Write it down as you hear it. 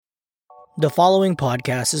The following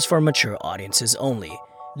podcast is for mature audiences only.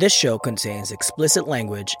 This show contains explicit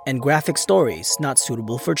language and graphic stories not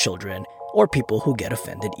suitable for children or people who get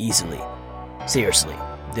offended easily. Seriously,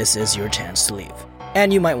 this is your chance to leave.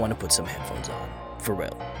 And you might want to put some headphones on. For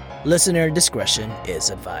real. Listener discretion is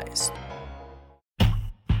advised.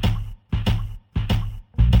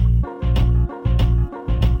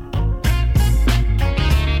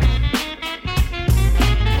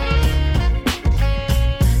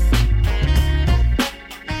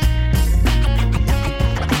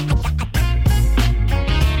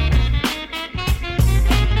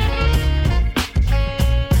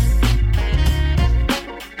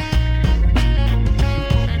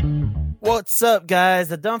 What's up, guys?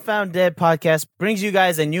 The Dumbfound Dead podcast brings you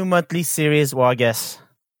guys a new monthly series. Well, I guess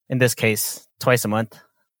in this case, twice a month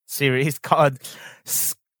series called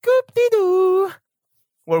Scoopdeedoo,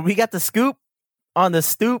 where we got the scoop on the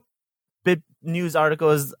stupid news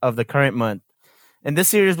articles of the current month. In this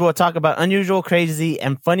series, we'll talk about unusual, crazy,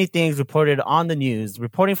 and funny things reported on the news.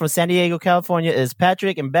 Reporting from San Diego, California is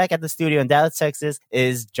Patrick, and back at the studio in Dallas, Texas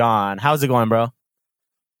is John. How's it going, bro?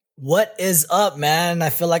 What is up, man?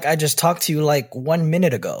 I feel like I just talked to you like 1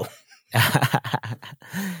 minute ago.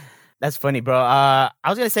 That's funny, bro. I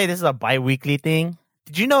was gonna say this is a bi-weekly thing.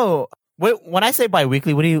 Did you know when I say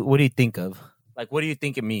bi-weekly, what do you think of? Like, what do you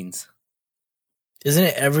think it means? Isn't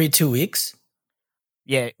it every 2 weeks?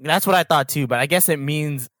 Yeah, that's what I thought too. But I guess it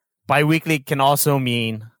means bi-weekly can also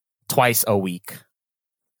mean twice a week.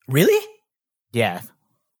 Really? Yeah.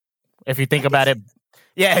 If you think about it.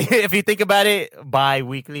 Yeah, if you think about it,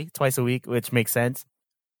 bi-weekly, twice a week, which makes sense.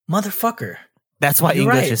 Motherfucker. That's why You're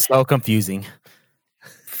English right. is so confusing.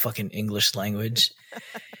 Fucking English language.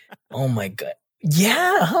 Oh my god.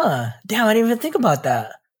 Yeah, huh? Damn, I didn't even think about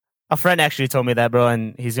that. A friend actually told me that, bro,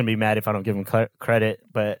 and he's going to be mad if I don't give him credit,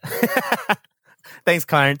 but thanks,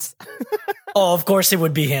 Clarence. Oh, of course it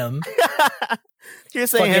would be him. He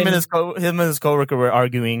was saying him and his coworker were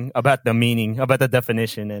arguing about the meaning, about the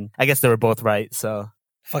definition, and I guess they were both right, so.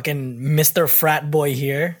 Fucking Mr. Frat Boy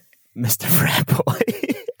here. Mr. Frat Boy.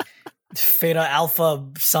 Theta Alpha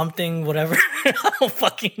something, whatever. I don't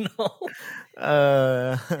fucking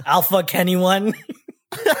know. Alpha Kenny one.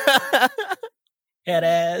 Head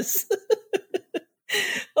ass.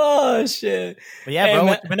 Oh, shit. But yeah, Hey, bro, man.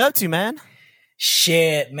 what you been up to, man?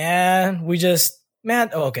 Shit, man.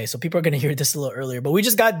 Okay, so people are going to hear this a little earlier, but we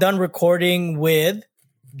just got done recording with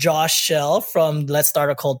Josh Shell from Let's Start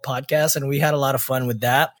a Cult podcast, and we had a lot of fun with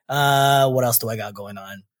that. What else do I got going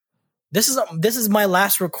on? This is my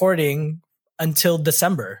last recording until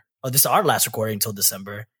December. Oh, this is our last recording until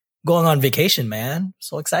December. Going on vacation, man.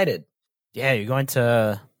 So excited. Yeah, you're going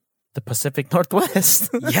to the Pacific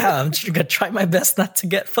Northwest. Yeah, I'm just going to try my best not to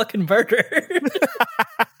get fucking murdered.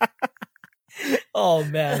 Oh,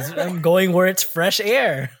 man. I'm going where it's fresh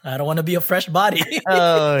air. I don't want to be a fresh body.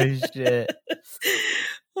 Oh, shit.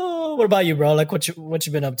 Oh, what about you, bro? Like, what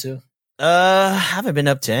you been up to? I haven't been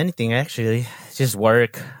up to anything, actually. Just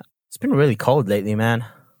work. It's been really cold lately, man.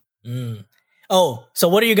 Oh, so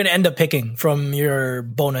what are you going to end up picking from your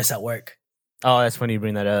bonus at work? Oh, that's funny you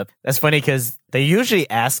bring that up. That's funny because they usually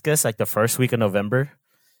ask us like the first week of November.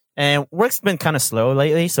 And work's been kind of slow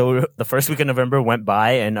lately. So the first week of November went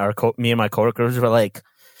by and me and my coworkers were like,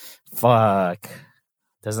 fuck.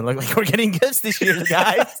 Doesn't look like we're getting gifts this year,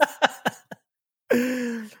 guys.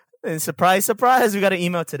 And surprise, surprise, we got an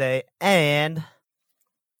email today. And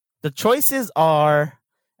the choices are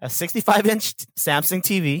a 65-inch Samsung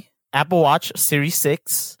TV, Apple Watch Series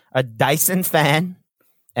 6, a Dyson fan,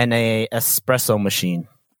 and a espresso machine.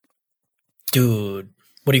 Dude,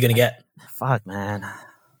 what are you going to get? Fuck, man.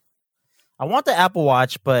 I want the Apple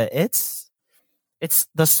Watch, but it's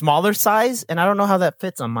the smaller size, and I don't know how that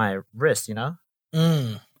fits on my wrist, you know?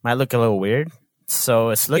 Might look a little weird. So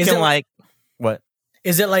it's looking like... What?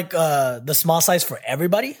 Is it like the small size for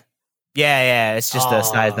everybody? Yeah. It's just the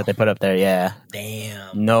size that they put up there, yeah.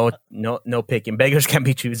 Damn. No picking. Beggars can't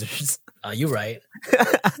be choosers. You right.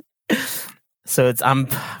 So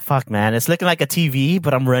fuck, man. It's looking like a TV,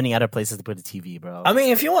 but I'm running out of places to put a TV, bro. I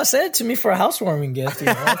mean, if you want to send it to me for a housewarming gift, you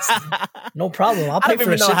know, no problem. I'll pay for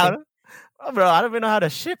the shipping. Bro, I don't even know how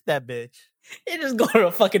to ship that bitch. You just go to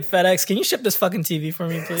a fucking FedEx. Can you ship this fucking TV for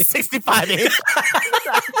me, please? 65 inch.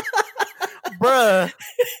 Bruh.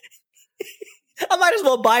 I might as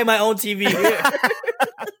well buy my own TV here.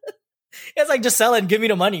 It's like, just sell it and give me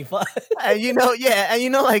the money.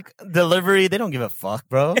 And like delivery, they don't give a fuck,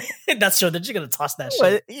 bro. That's true. They're just gonna toss that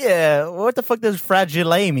shit. Yeah, what the fuck does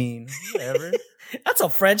fragile mean? Whatever. That's a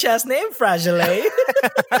French ass name, fragile.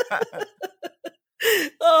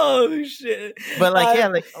 Oh shit! But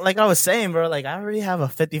like I was saying, bro, like I already have a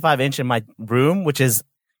 55-inch in my room, which is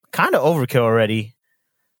kind of overkill already.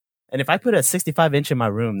 And if I put a 65-inch in my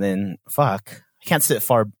room, then fuck, I can't sit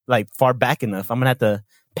far back enough. I'm gonna have to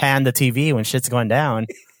pan the TV when shit's going down.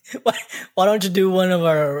 Why don't you do one of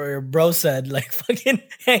our bro said, like fucking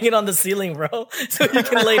hang it on the ceiling, bro, so you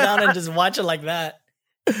can lay down and just watch it like that.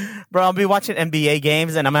 Bro, I'll be watching NBA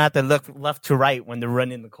games and I'm gonna have to look left to right when they're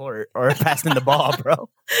running the court or passing the ball, bro.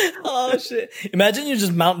 Oh shit! Imagine you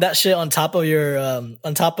just mount that shit on top of your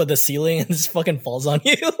on top of the ceiling and it just fucking falls on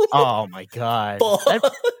you. Oh my god!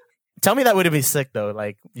 Tell me that would be sick though.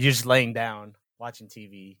 Like you're just laying down watching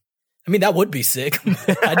TV. I mean, that would be sick.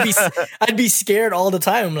 I'd be scared all the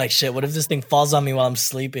time. I'm like, shit. What if this thing falls on me while I'm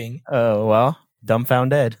sleeping? Oh well,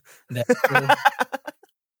 dumbfounded.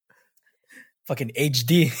 Fucking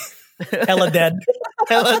HD. Hella dead.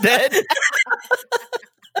 Hella dead.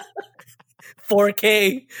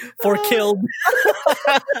 4K. 4 killed.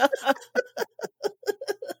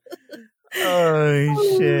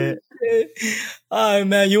 Oh shit. All right,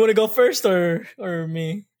 man. You want to go first or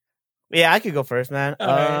me? Yeah, I could go first, man.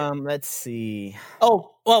 Right. Let's see.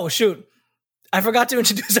 Oh, shoot. I forgot to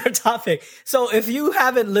introduce our topic. So if you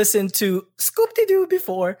haven't listened to Scoopdeedoo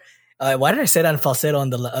before, why did I say that in falsetto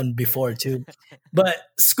on before too? But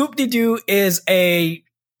Scoopdeedoo is I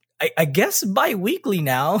guess bi-weekly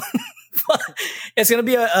now. It's going to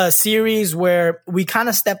be a series where we kind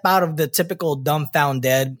of step out of the typical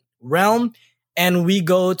dumbfounded realm and we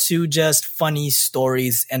go to just funny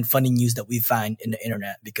stories and funny news that we find in the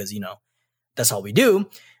internet because, that's all we do.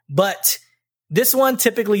 But this one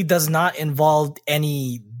typically does not involve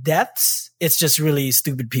any deaths. It's just really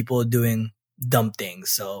stupid people doing dumb things.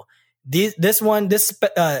 So this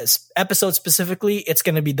episode specifically, it's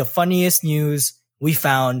going to be the funniest news we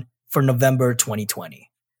found for November 2020.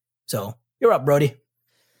 So you're up, Brody.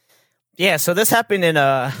 Yeah, so this happened in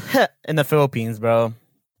the Philippines, bro,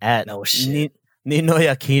 at Ninoy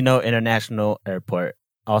Aquino International Airport,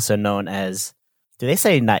 also known as, do they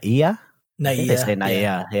say NAIA? NAIA. I think they say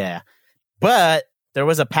NAIA, yeah. But there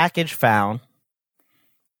was a package found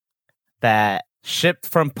that shipped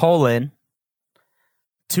from Poland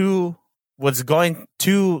was going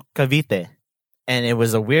to Cavite. And it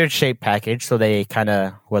was a weird shaped package, so they kind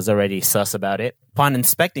of was already sus about it. Upon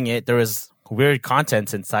inspecting it, there was weird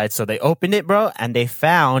contents inside. So they opened it, bro, and they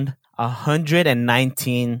found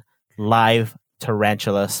 119 live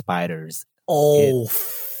tarantula spiders. Oh,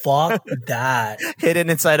 fuck that. Hidden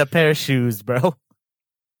inside a pair of shoes, bro.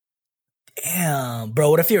 Damn, bro,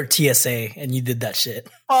 what if you're TSA and you did that shit?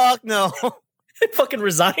 Fuck no. Fucking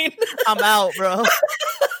resign. I'm out, bro.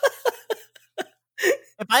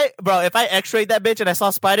 If I x-rayed that bitch and I saw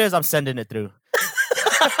spiders, I'm sending it through.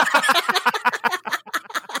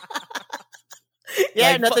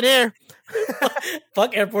 Yeah, like, nothing here.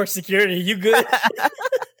 Fuck airport security. You good?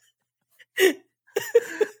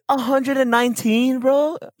 119,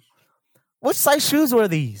 bro. What size shoes were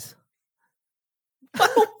these? I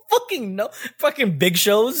don't fucking know. Fucking Big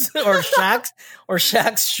Show's or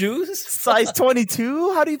Shaq's shoes. Size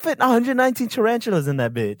 22? How do you fit 119 tarantulas in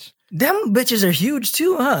that bitch? Them bitches are huge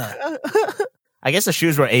too, huh? I guess the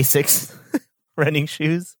shoes were Asics running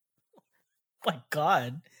shoes. Oh my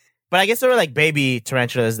God. But I guess they were like baby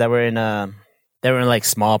tarantulas that were in like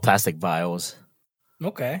small plastic vials.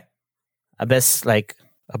 Okay. I guess like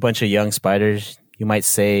a bunch of young spiders. You might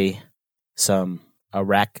say some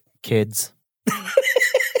Iraq kids.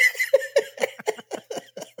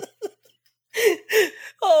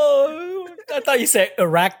 Oh, I thought you said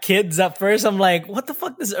Iraq kids at first. I'm like, what the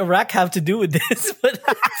fuck does Iraq have to do with this? But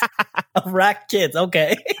Iraq kids,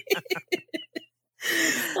 okay.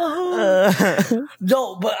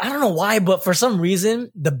 No, but I don't know why, but for some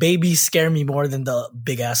reason, the babies scare me more than the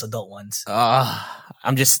big ass adult ones. I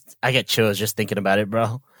get chills just thinking about it,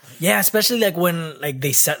 bro. Yeah, especially like when like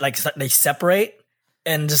they separate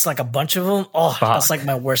and just like a bunch of them. Oh, fuck. That's like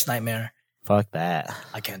my worst nightmare. Fuck that.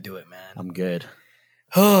 I can't do it, man. I'm good.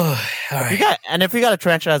 Oh, all right. If you got a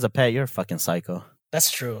tarantula as a pet, you're a fucking psycho.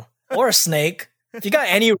 That's true. Or a snake. If you got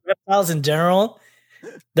any reptiles in general,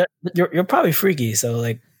 you're probably freaky. So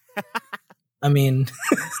like, I mean,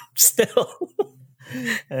 still.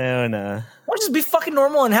 Oh no. Or just be fucking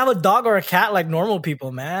normal and have a dog or a cat like normal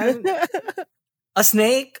people, man. A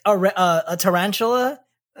snake, a tarantula.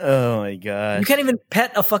 Oh my God. You can't even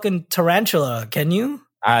pet a fucking tarantula, can you?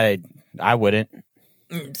 I wouldn't.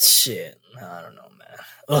 Shit. I don't know, man.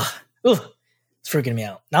 Ugh. It's freaking me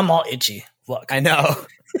out. I'm all itchy. Fuck. I know.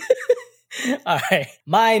 All right.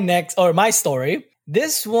 My story.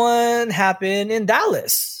 This one happened in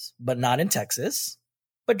Dallas, but not in Texas,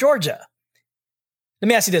 but Georgia. Let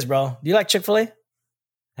me ask you this, bro. Do you like Chick-fil-A?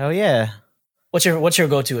 Hell yeah. What's your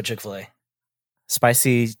go-to at Chick-fil-A?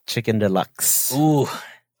 Spicy chicken deluxe. Ooh,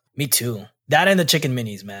 me too. That and the chicken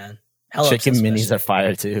minis, man. Hella chicken obsessed with that minis shit. are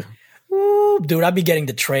fire too. Ooh, dude, I'd be getting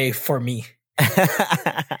the tray for me.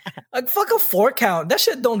 Like, fuck a 4 count. That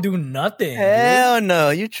shit don't do nothing. Hell no,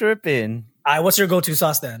 you tripping. All right, what's your go-to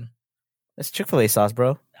sauce then? It's Chick-fil-A sauce, bro.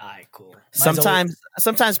 All right, cool. Sometimes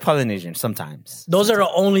Polynesian. Sometimes Those are the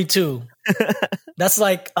only two. That's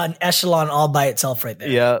like an echelon all by itself right there.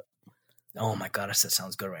 Yeah. Oh my God, that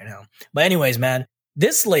sounds good right now. But anyways, man,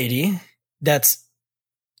 this lady that's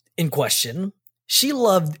in question, she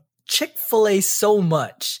loved Chick-fil-A so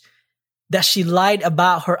much that she lied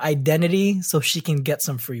about her identity so she can get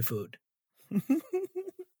some free food.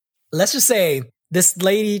 Let's just say this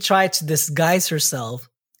lady tried to disguise herself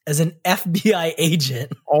as an FBI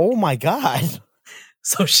agent. Oh my God.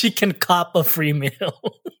 So she can cop a free meal.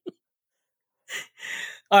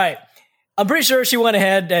 All right. I'm pretty sure she went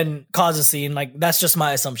ahead and caused a scene. Like, that's just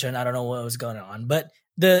my assumption. I don't know what was going on. But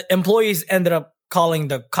the employees ended up calling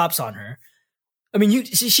the cops on her. I mean,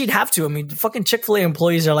 she'd have to. I mean, fucking Chick-fil-A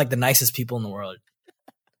employees are like the nicest people in the world.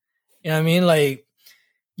 You know what I mean? Like,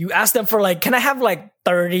 you ask them for like, can I have like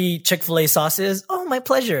 30 Chick-fil-A sauces? Oh, my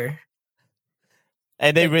pleasure.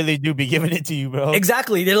 And they really do be giving it to you, bro.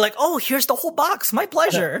 Exactly. They're like, oh, here's the whole box. My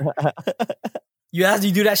pleasure. You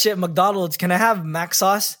do that shit at McDonald's. Can I have mac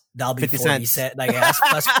sauce? That'll be 40 cents. Like,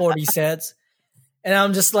 that's 40 cents. And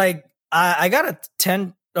I'm just like, I got a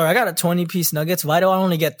 10 or I got a 20 piece nuggets. Why do I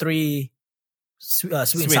only get 3 sweet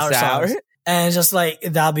and sour sauce? And it's just like,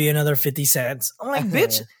 that'll be another 50 cents. I'm like,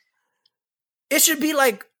 bitch, it should be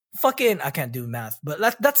like fucking, I can't do math,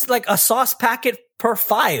 but that's like a sauce packet per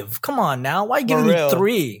 5. Come on now. Why are you giving me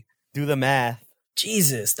 3? Do the math.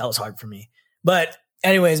 Jesus, that was hard for me. But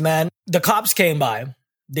anyways, man, the cops came by.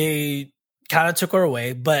 They kind of took her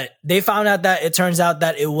away, but they found out that it turns out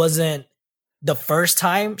that it wasn't the first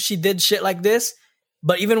time she did shit like this.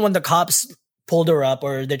 But even when the cops pulled her up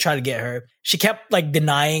or they tried to get her, she kept like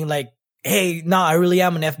denying like, hey, no, I really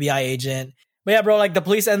am an FBI agent. But yeah, bro, like the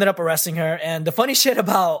police ended up arresting her. And the funny shit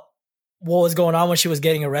about what was going on when she was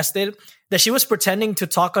getting arrested, that she was pretending to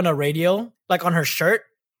talk on a radio, like on her shirt.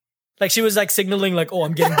 Like she was like signaling like, oh,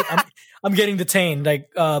 I'm getting detained. Like,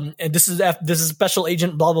 and this is special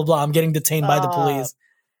agent, blah, blah, blah. I'm getting detained by the police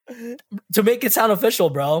to make it sound official,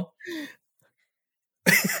 bro.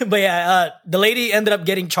 But yeah, the lady ended up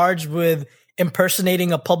getting charged with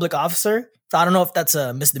impersonating a public officer. So I don't know if that's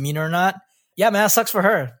a misdemeanor or not. Yeah, man, that sucks for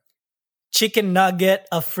her. Chicken nugget,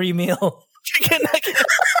 a free meal. Chicken nugget.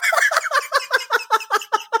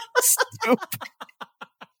 Stupid.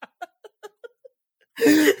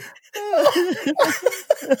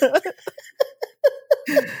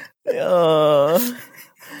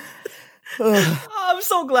 I'm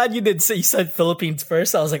so glad you said Philippines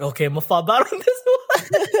first. I was like, okay, I'm gonna fall back on this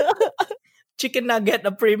one. Chicken nugget,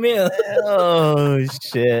 a free meal. Oh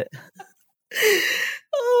shit.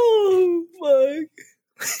 Oh fuck.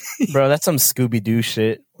 Bro, that's some Scooby-Doo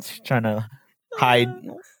shit. Trying to hide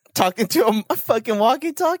talking to a fucking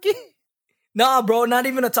walkie-talkie. Nah, bro, not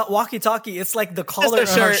even a walkie-talkie. It's like the collar on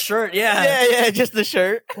her shirt. Yeah. Yeah, just the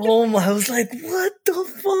shirt. Oh my, I was like, what the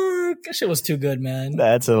fuck? That shit was too good, man.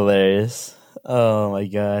 That's hilarious. Oh my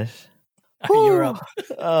gosh. You're up.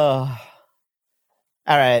 Oh.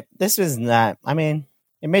 All right. This was not, I mean,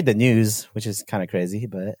 it made the news, which is kind of crazy,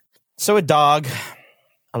 but. So a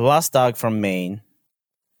lost dog from Maine,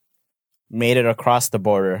 made it across the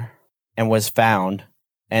border and was found.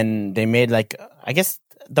 And they made like, I guess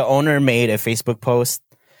the owner made a Facebook post,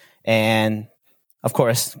 and of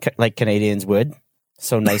course, like Canadians would,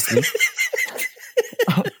 so nicely,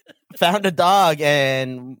 found a dog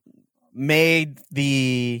and made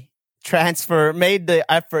the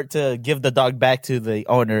effort to give the dog back to the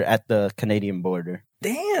owner at the Canadian border.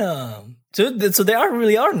 Damn. So they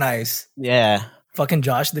really are nice. Yeah. Fucking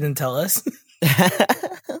Josh didn't tell us.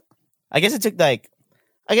 I guess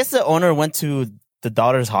the owner went to the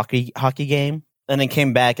daughter's hockey game and then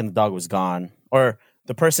came back and the dog was gone. Or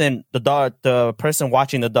the person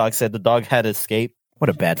watching the dog said the dog had escaped. What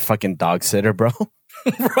a bad fucking dog sitter, bro.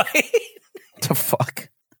 Right? The fuck?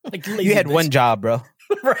 Like, you had one job, bro.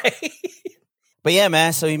 Right. But yeah,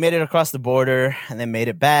 man, so he made it across the border and then made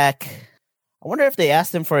it back. I wonder if they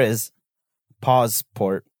asked him for his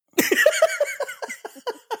passport.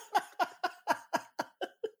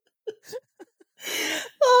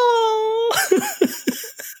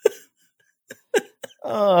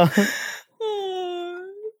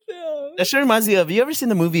 That sure reminds me of, you ever seen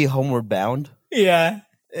the movie Homeward Bound? Yeah.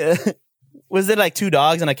 Was it like 2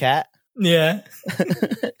 dogs and a cat? Yeah.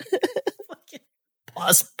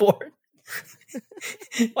 Passport.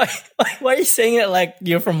 Why are you saying it like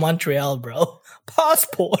you're from Montreal, bro?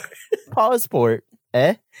 Passport. Passport.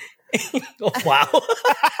 Eh? Oh, wow.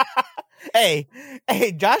 Hey,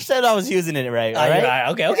 Josh said I was using it right. All right.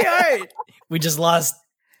 Okay. All right. We just lost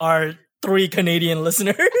our 3 Canadian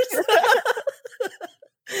listeners.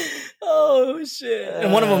 Oh shit!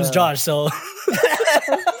 And one of them's Josh. So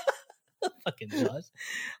fucking Josh.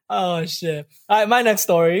 Oh shit! All right, my next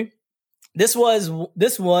story. This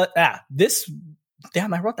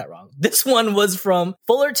damn, I wrote that wrong. This one was from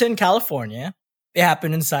Fullerton, California. It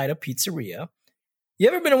happened inside a pizzeria. You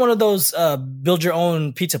ever been in one of those build your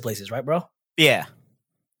own pizza places, right, bro? Yeah.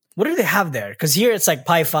 What do they have there? Because here it's like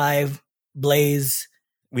Pie 5, Blaze.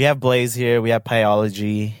 We have Blaze here. We have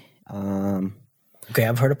Pieology. Okay,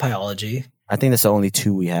 I've heard of Pieology. I think that's the only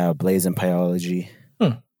 2 we have, Blaze and Pieology.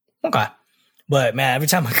 Okay. But man, every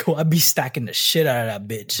time I go, I be stacking the shit out of that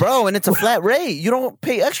bitch. Bro, and it's a flat rate. You don't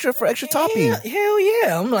pay extra for extra topping. Hell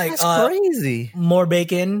yeah. I'm like, that's crazy. More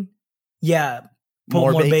bacon. Yeah. Put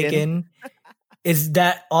more bacon. Is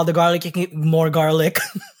that all the garlic? You can get more garlic.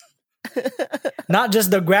 Not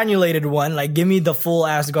just the granulated one. Like, give me the full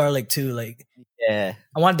ass garlic too. Like, yeah.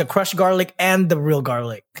 I want the crushed garlic and the real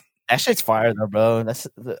garlic. That shit's fire though, bro. That's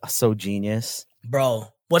so genius. Bro,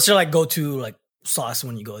 what's your like go-to like sauce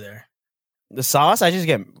when you go there? The sauce, I just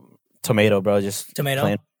get tomato, bro. Just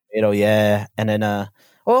tomato, yeah. And then,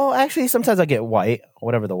 well, actually, sometimes I get white,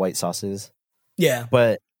 whatever the white sauce is. Yeah,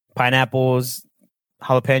 but pineapples,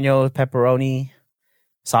 jalapeno, pepperoni,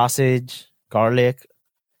 sausage, garlic.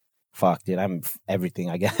 Fuck, dude, I'm everything,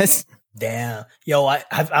 I guess. Damn, yo, I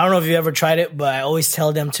don't know if you ever tried it, but I always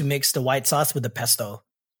tell them to mix the white sauce with the pesto.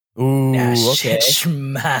 Ooh, that okay. Shit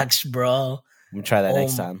smacks, bro. I'm gonna try that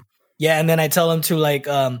next time. Yeah, and then I tell them to like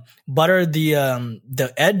butter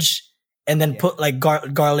the edge and then put like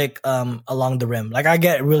garlic along the rim. Like I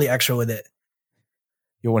get really extra with it.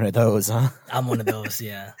 You're one of those, huh? I'm one of those,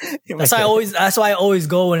 yeah. That's why I always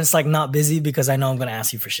go when it's like not busy because I know I'm gonna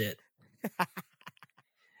ask you for shit.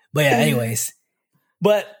 But yeah, anyways.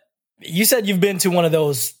 But you said you've been to one of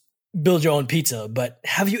those build your own pizza, but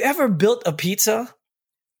have you ever built a pizza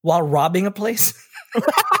while robbing a place?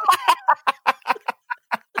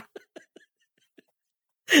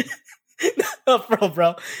 No,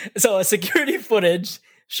 bro. So a security footage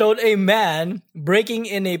showed a man breaking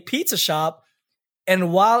in a pizza shop,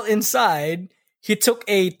 and while inside, he took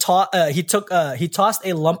he tossed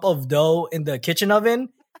a lump of dough in the kitchen oven,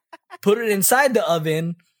 put it inside the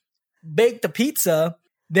oven, baked the pizza,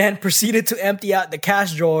 then proceeded to empty out the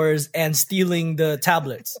cash drawers and stealing the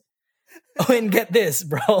tablets. Oh, and get this,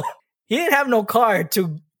 bro. He didn't have no card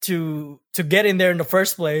to get in there in the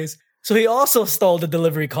first place. So he also stole the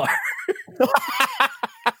delivery car.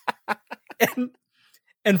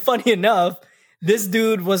 and funny enough, this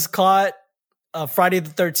dude was caught Friday the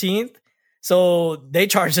 13th. So they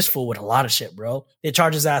charged this fool with a lot of shit, bro. They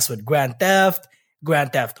charged his ass with grand theft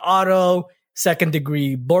auto,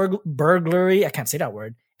 second-degree burglary, I can't say that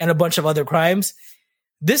word, and a bunch of other crimes.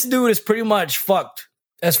 This dude is pretty much fucked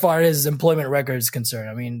as far as employment record is concerned.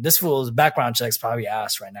 I mean, this fool's background check's probably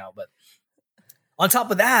ass right now. But on top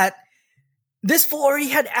of that, this fool already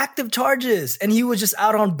had active charges, and he was just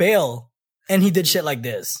out on bail, and he did shit like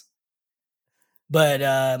this.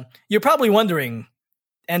 But you're probably wondering,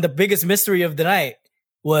 and the biggest mystery of the night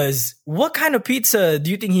was, what kind of pizza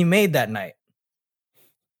do you think he made that night?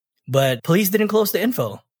 But police didn't close the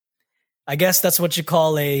info. I guess that's what you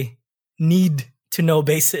call a need-to-know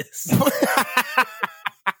basis.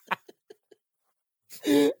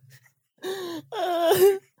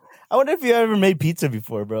 I wonder if you ever made pizza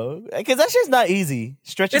before, bro. Because that shit's not easy.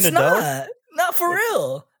 Stretching the dough. Not for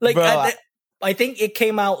real. Like, bro, I think it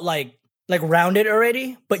came out like rounded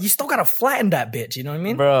already, but you still gotta flatten that bitch. You know what I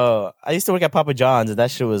mean? Bro, I used to work at Papa John's, and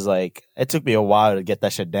that shit was like, it took me a while to get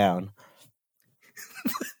that shit down.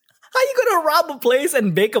 How you gonna rob a place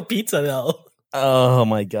and bake a pizza though? Oh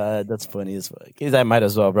my god, that's funny as fuck. I might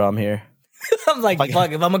as well, bro. I'm here. I'm like,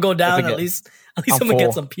 fuck. If I'm gonna go down, at least I'm gonna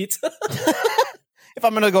get some pizza. If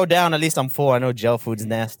I'm gonna go down, at least I'm full. I know gel food's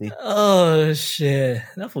nasty. Oh shit,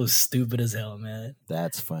 that was stupid as hell, man.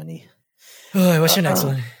 That's funny. What's your next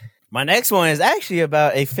one? My next one is actually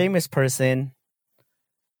about a famous person,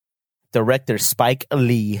 director Spike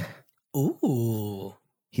Lee. Ooh.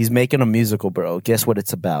 He's making a musical, bro. Guess what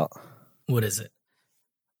it's about? What is it?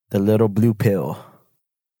 The little blue pill.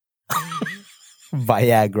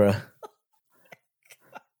 Viagra.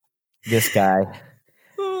 This guy.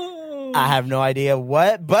 I have no idea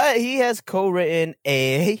what, but he has co-writing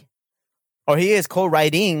he is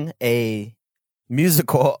co-writing a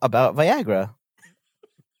musical about Viagra.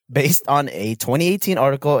 based on a 2018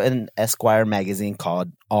 article in Esquire magazine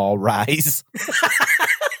called "All Rise."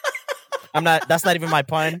 That's not even my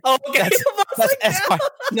pun. Oh, okay. That's Esquire.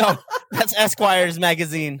 No, that's Esquire's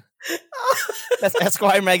magazine. That's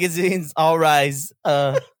Esquire magazine's "All Rise"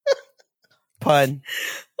 pun.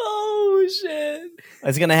 Oh shit!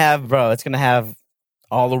 It's gonna have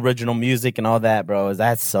all original music and all that, bro.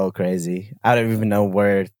 That's so crazy. I don't even know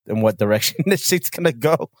where and what direction this shit's gonna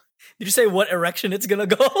go. Did you say what erection it's gonna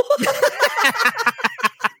go?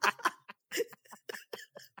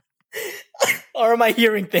 Or am I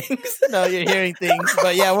hearing things? No, you're hearing things,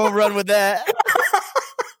 but yeah, we'll run with that.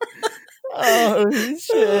 Oh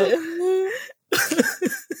shit!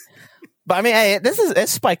 But I mean, hey,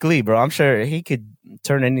 it's Spike Lee, bro. I'm sure he could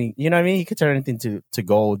turn any. You know what I mean? He could turn anything to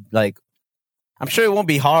gold. Like, I'm sure it won't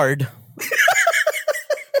be hard.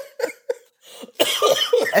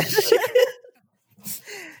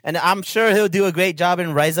 And I'm sure he'll do a great job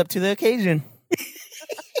and rise up to the occasion.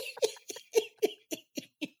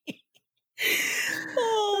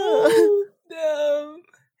 Oh, damn.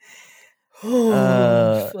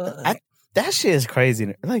 Oh, that shit is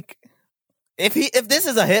crazy. Like, if this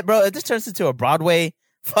is a hit, bro, if this turns into a Broadway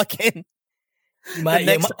fucking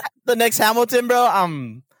the next Hamilton, bro,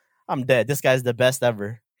 I'm dead. This guy's the best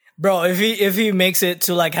ever. Bro, if he makes it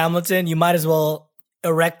to like Hamilton, you might as well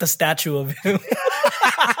erect a statue of him.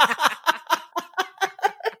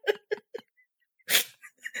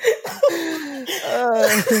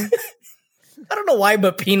 I don't know why,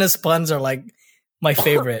 but penis puns are like my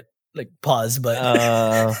favorite. Like pause,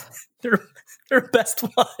 but they're best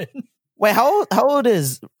one. Wait, how old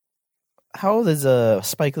is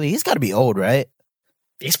Spike Lee? He's got to be old, right?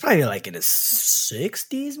 He's probably like in his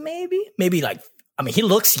 60s, maybe like. I mean, he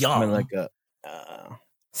looks young. I mean, like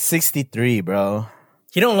 63, bro.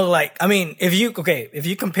 He don't look like. I mean, if you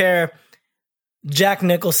compare Jack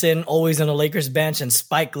Nicholson always on the Lakers bench and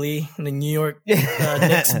Spike Lee in the New York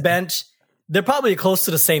Knicks bench, they're probably close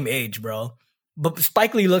to the same age, bro. But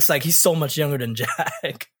Spike Lee looks like he's so much younger than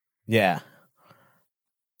Jack. Yeah,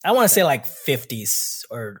 I want to say like 50s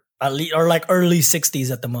or at least, or like early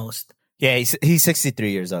 60s at the most. Yeah, he's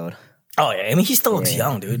 63 years old. Oh yeah, I mean he still looks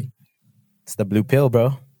young, dude. It's the blue pill,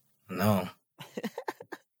 bro. No,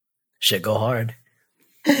 shit, go hard.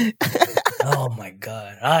 Oh my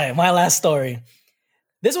god! All right, my last story.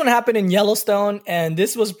 This one happened in Yellowstone, and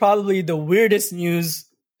this was probably the weirdest news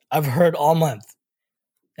I've heard all month.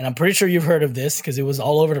 And I'm pretty sure you've heard of this because it was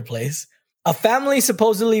all over the place. A family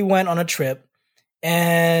supposedly went on a trip,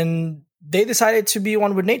 and they decided to be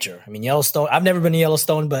one with nature. I mean, Yellowstone. I've never been to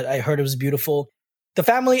Yellowstone, but I heard it was beautiful. The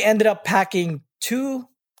family ended up packing 2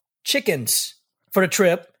 chickens for the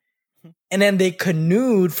trip. And then they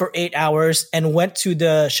canoed for 8 hours and went to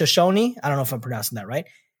the Shoshone. I don't know if I'm pronouncing that right.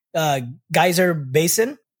 Geyser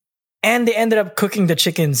Basin. And they ended up cooking the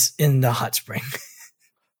chickens in the hot spring.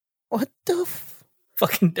 What the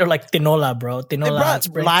fucking? They're like tinola, bro. Tinola hot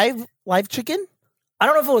spring. Live chicken? I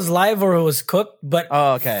don't know if it was live or it was cooked, but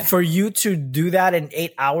okay. For you to do that in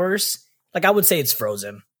 8 hours, like I would say it's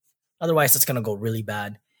frozen. Otherwise, it's gonna go really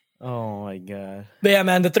bad. Oh my god. But yeah,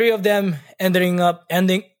 man, the 3 of them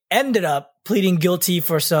ended up pleading guilty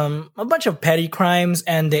for a bunch of petty crimes,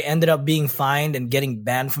 and they ended up being fined and getting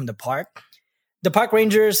banned from the park. The park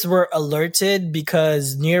rangers were alerted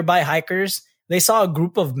because nearby hikers, they saw a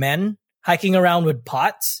group of men hiking around with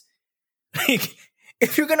pots. Like,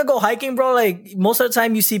 if you're gonna go hiking, bro, like most of the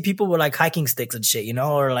time you see people with like hiking sticks and shit, you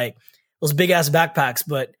know, or like those big ass backpacks.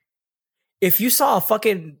 But if you saw a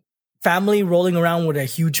fucking family rolling around with a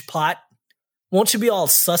huge pot, won't you be all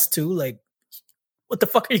sus too? Like, what the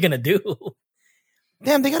fuck are you gonna do?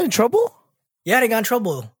 Damn, they got in trouble? Yeah, they got in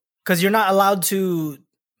trouble because you're not allowed to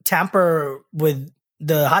tamper with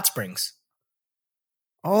the hot springs.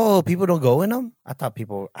 Oh, people don't go in them? I thought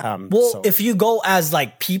people. If you go as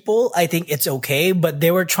like people, I think it's okay. But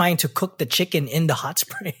they were trying to cook the chicken in the hot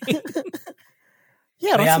spring.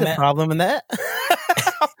 Yeah, I don't see the problem in that.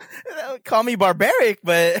 Call me barbaric,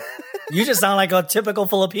 but you just sound like a typical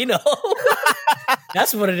Filipino.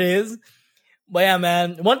 That's what it is. But yeah,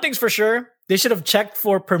 man, one thing's for sure. They should have checked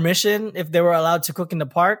for permission if they were allowed to cook in the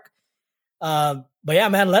park. But yeah,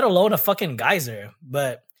 man, let alone a fucking geyser.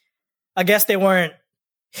 But I guess they weren't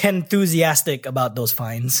enthusiastic about those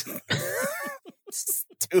fines.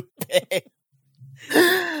 Stupid.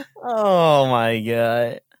 Oh my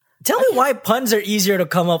god. Tell me why puns are easier to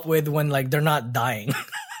come up with when like they're not dying.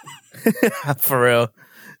 For real.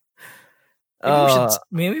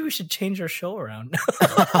 Maybe we should change our show around.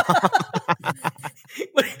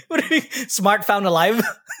 what Smart found alive?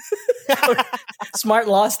 Smart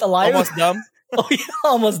lost alive? Almost dumb? Oh yeah,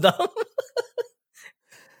 almost dumb.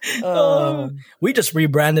 We just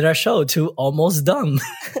rebranded our show to Almost Dumb.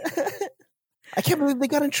 I can't believe they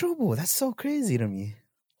got in trouble. That's so crazy to me.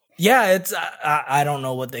 Yeah, it's I don't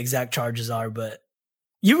know what the exact charges are, but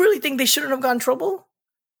you really think they shouldn't have gotten in trouble?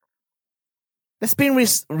 That's being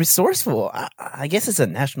resourceful. I guess it's a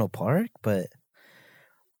national park, but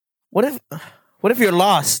what if you're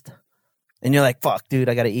lost and you're like, fuck, dude,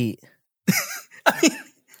 I gotta eat? I mean,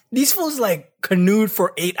 these fools like canoed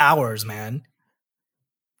for 8 hours, man.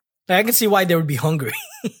 I can see why they would be hungry.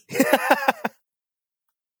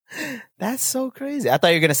 That's so crazy. I thought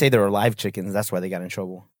you were gonna say they were live chickens. That's why they got in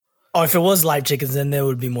trouble. Oh, if it was live chickens, then they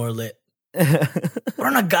would be more lit. But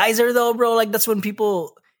on a geyser though, bro, like that's when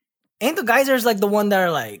people ain't the geysers like the one that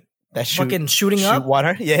are like that fucking shooting up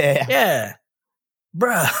water. Yeah.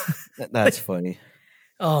 Bruh. That's funny.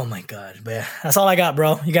 Oh my god, but yeah, that's all I got,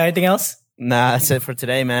 bro. You got anything else? Nah, that's it for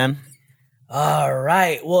today, man. All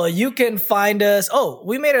right. Well, you can find us. Oh,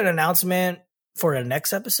 we made an announcement for the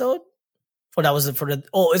next episode.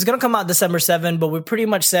 It's going to come out December 7th, but we pretty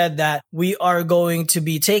much said that we are going to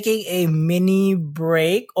be taking a mini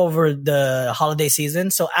break over the holiday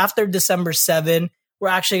season. So after December 7th, we're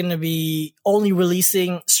actually going to be only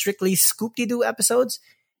releasing strictly Scoopdeedoo episodes.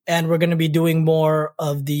 And we're going to be doing more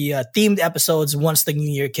of the themed episodes once the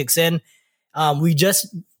new year kicks in. We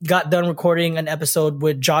just got done recording an episode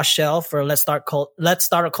with Josh Shell for Let's Start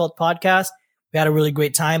a Cult podcast. We had a really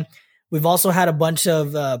great time. We've also had a bunch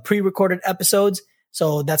of pre-recorded episodes,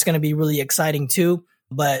 so that's going to be really exciting too.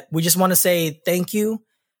 But we just want to say thank you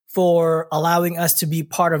for allowing us to be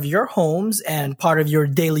part of your homes and part of your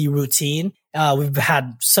daily routine. We've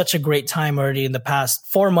had such a great time already in the past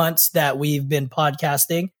 4 months that we've been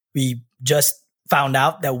podcasting. We just found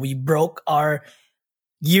out that we broke our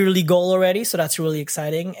yearly goal already, so that's really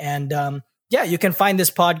exciting. And you can find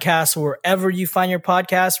this podcast wherever you find your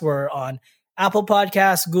podcast. We're on Apple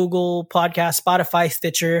Podcasts, Google Podcasts, Spotify,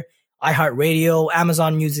 Stitcher, iHeartRadio,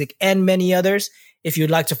 Amazon Music, and many others. If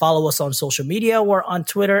you'd like to follow us on social media, we're on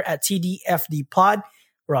Twitter at TDFDPod.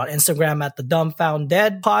 We're on Instagram at the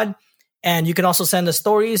Dumbfound Pod. And you can also send us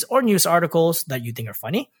stories or news articles that you think are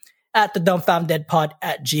funny at the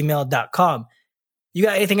dumbfounddeadpod@gmail.com. You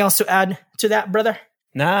got anything else to add to that, brother?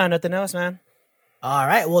 Nah, nothing else, man. All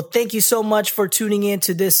right. Well, thank you so much for tuning in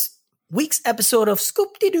to this week's episode of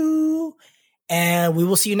Scoopdeedoo. And we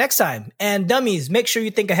will see you next time. And dummies, make sure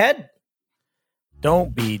you think ahead.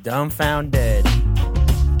 Don't be dumbfounded.